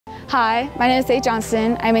Hi, my name is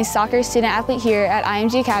Johnston. I'm a soccer student athlete here at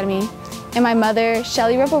IMG Academy, and my mother,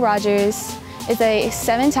 Shelly Ripple Rogers, is a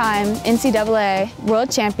 7-time NCAA world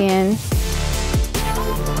champion.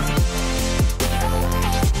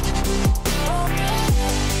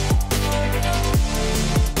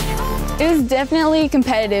 It was definitely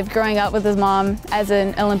competitive growing up with his mom as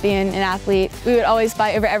an Olympian and athlete. We would always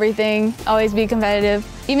fight over everything, always be competitive.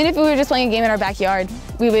 Even if we were just playing a game in our backyard,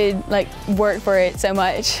 we would work for it so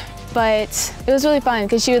much. But it was really fun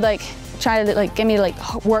because she would try to get me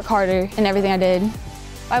to work harder in everything I did.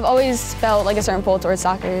 I've always felt a certain pull towards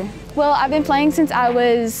soccer. Well, I've been playing since I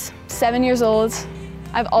was 7 years old.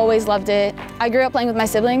 I've always loved it. I grew up playing with my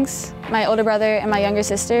siblings, my older brother and my younger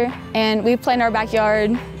sister, and we played in our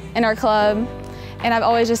backyard, in our club, and I've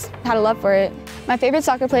always just had a love for it. My favorite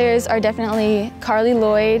soccer players are definitely Carly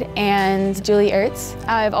Lloyd and Julie Ertz.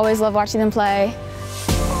 I've always loved watching them play.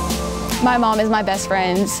 My mom is my best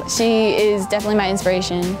friend. She is definitely my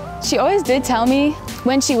inspiration. She always did tell me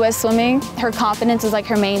when she was swimming, her confidence was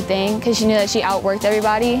her main thing because she knew that she outworked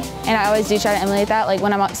everybody. And I always do try to emulate that.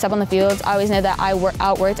 When I'm step on the fields, I always know that I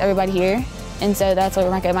outworked everybody here. And so that's where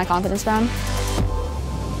I get my confidence from.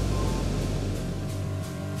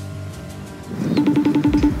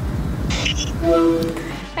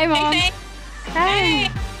 Hey, Mom. Hey.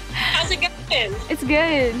 Hey. How's it going? It's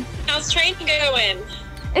good. How's training going?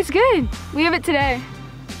 It's good. We have it today.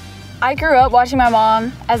 I grew up watching my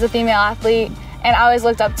mom as a female athlete, and I always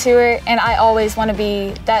looked up to her, and I always want to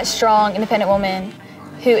be that strong, independent woman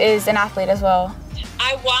who is an athlete as well.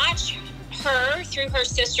 I watch her through her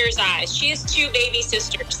sister's eyes. She has 2 baby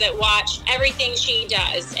sisters that watch everything she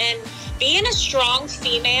does, and being a strong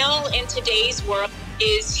female in today's world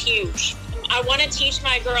is huge. I want to teach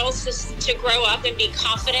my girls to grow up and be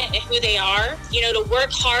confident in who they are, to work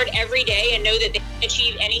hard every day and know that they can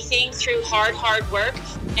achieve anything through hard work.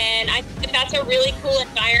 And I think that's a really cool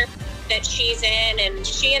environment that she's in, and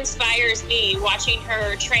she inspires me watching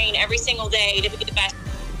her train every single day to be the best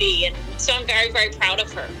she can be. And so I'm very, very proud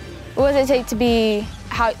of her. What does it take to be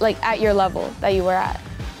at your level that you were at?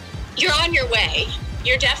 You're on your way.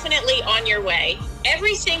 You're definitely on your way.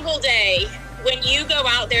 Every single day, when you go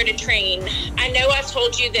out there to train, I know I've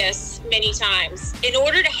told you this many times, in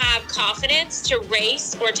order to have confidence to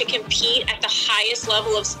race or to compete at the highest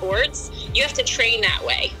level of sports, you have to train that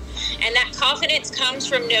way. And that confidence comes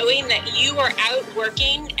from knowing that you are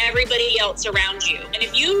outworking everybody else around you. And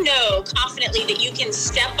if you know confidently that you can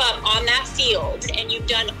step up on that field and you've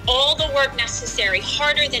done all the work necessary,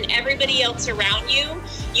 harder than everybody else around you,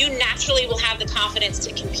 you naturally will have the confidence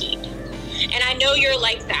to compete. And I know you're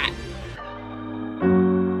like that.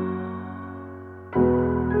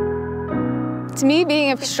 To me,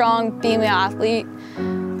 being a strong female athlete,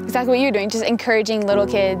 exactly what you're doing, just encouraging little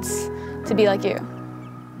kids to be like you.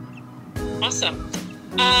 Awesome.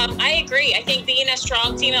 I agree. I think being a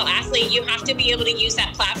strong female athlete, you have to be able to use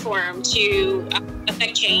that platform to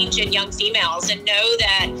affect change in young females and know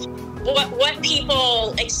that what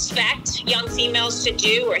people expect young females to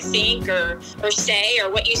do or think or say,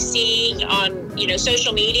 or what you see on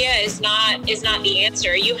social media is not the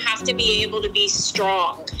answer. You have to be able to be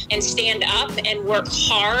strong and stand up and work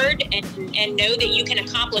hard and know that you can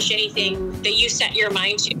accomplish anything that you set your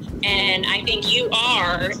mind to. And I think you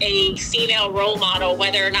are a female role model,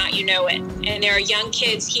 whether or not you know it. And there are young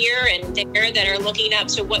kids here and there that are looking up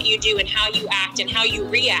to what you do and how you act and how you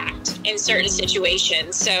react in certain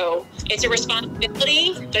situations. So it's a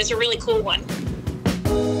responsibility, but it's a really cool one.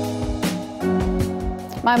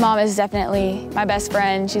 My mom is definitely my best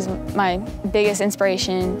friend. She's my biggest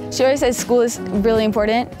inspiration. She always says school is really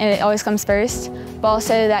important and it always comes first, but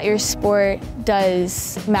also that your sport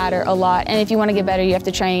does matter a lot. And if you want to get better, you have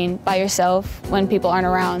to train by yourself when people aren't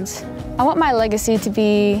around. I want my legacy to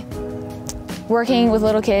be working with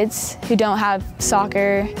little kids who don't have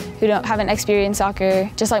soccer, who haven't experienced soccer,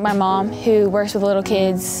 just like my mom, who works with little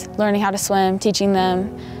kids, learning how to swim, teaching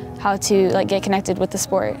them how to get connected with the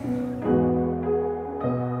sport.